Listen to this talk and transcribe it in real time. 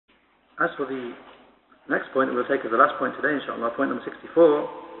As for the next point, we'll take as the last point today, inshallah, point number 64,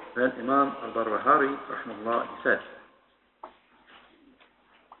 then Imam al-Barbahari, rahimahullah, he said,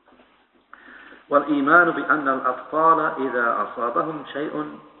 وَالْإِيمَانُ بِأَنَّ الْأَطْفَالَ إِذَا أَصَابَهُمْ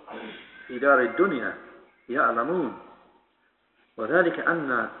شَيْءٌ في دار الدنيا يعلمون وذلك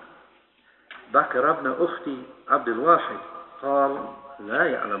أن بكر بن أخت عبد الواحد قال لا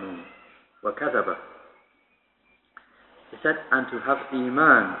يعلمون وكذب. He said, and to have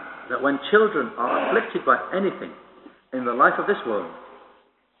iman that when children are afflicted by anything in the life of this world,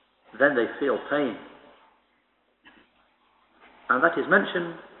 then they feel pain. And that is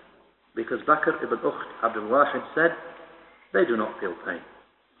mentioned because Bakr ibn Ukht Abdul Wahid said, they do not feel pain.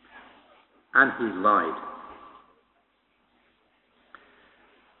 And he lied.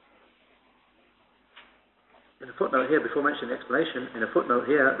 In a footnote here, before mentioning the explanation, in a footnote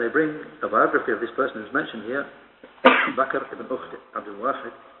here, they bring a biography of this person who's mentioned here, Bakr ibn Ukht Abdul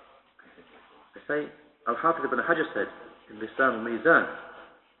Wahid. They say, Al-Hafiz ibn Hajar said, in Lisan al-Mizan,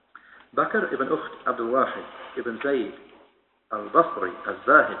 Bakr ibn Ukht Abdul Wahid ibn Zayd al-Basri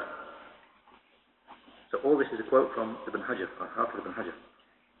al-Zahid. So all this is a quote from Ibn Hajar, Al-Hafiz ibn Hajar.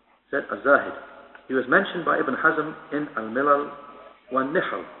 Said al-Zahid. He was mentioned by Ibn Hazm in Al-Milal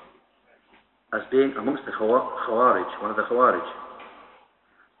wa-Nihal as being amongst the Khawarij, one of the Khawarij,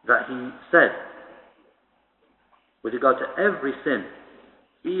 that he said, with regard to every sin,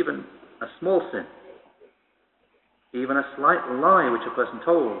 even a small sin, even a slight lie which a person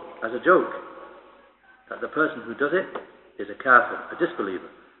told as a joke, that the person who does it is a kafir, a disbeliever,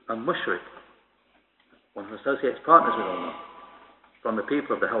 a mushrik, one who associates partners with Allah, from the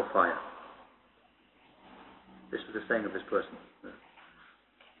people of the hellfire. This was the saying of this person.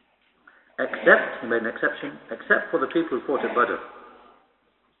 Except, he made an exception, except for the people who fought at Badr.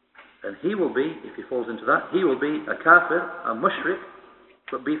 And he will be, if he falls into that, he will be a kafir, a mushrik,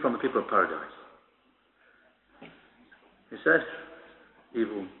 but be from the people of paradise. He said,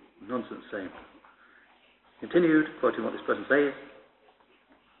 evil, nonsense saying. Continued, quoting what this person says,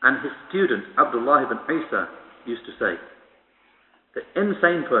 and his student, Abdullah ibn Isa, used to say, the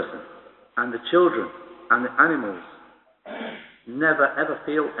insane person, and the children, and the animals, never ever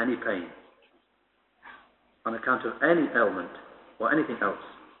feel any pain, on account of any ailment, or anything else.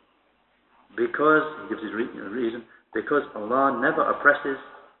 Because, he gives his reason, because Allah never oppresses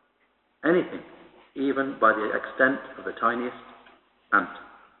anything, even by the extent of the tiniest ant.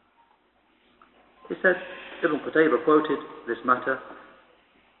 He said, Ibn Qutayba quoted this matter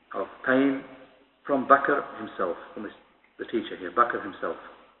of pain from Bakr himself, from the teacher here, Bakr himself.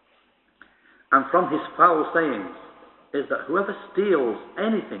 And from his foul sayings is that whoever steals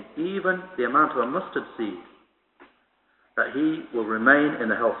anything, even the amount of a mustard seed, that he will remain in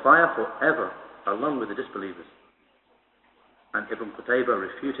the hellfire forever, along with the disbelievers. And Ibn Qutayba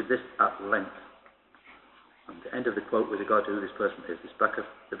refuted this at length. And the end of the quote with regard to who this person is, this Bakr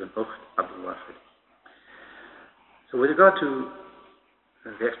ibn Ukht Abdul Wahid. So with regard to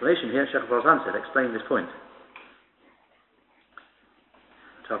the explanation here, Shaykh Fawzan said, explain this point.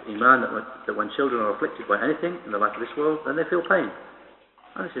 To have iman that when children are afflicted by anything in the life of this world, then they feel pain.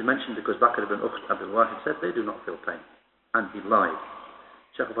 And this is mentioned because Bakr ibn Ukht Abdul Wahid said they do not feel pain. And he lied.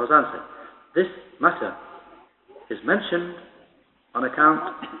 Shaykh Fawzan said, this matter is mentioned on account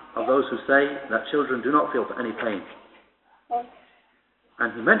of those who say that children do not feel any pain.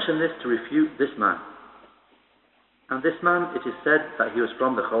 And he mentioned this to refute this man. And this man, it is said that he was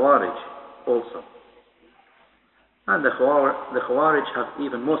from the Khawarij also. And the Khawarij have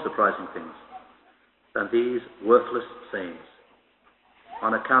even more surprising things than these worthless sayings,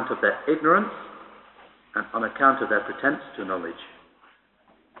 on account of their ignorance and on account of their pretense to knowledge.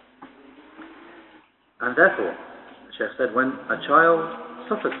 And therefore, the Shaykh said, when a child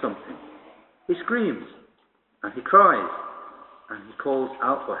suffers something, he screams and he cries and he calls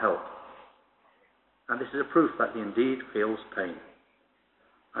out for help. And this is a proof that he indeed feels pain.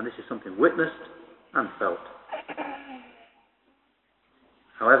 And this is something witnessed and felt.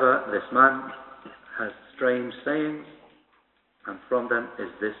 However, this man has strange sayings, and from them is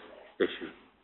this issue.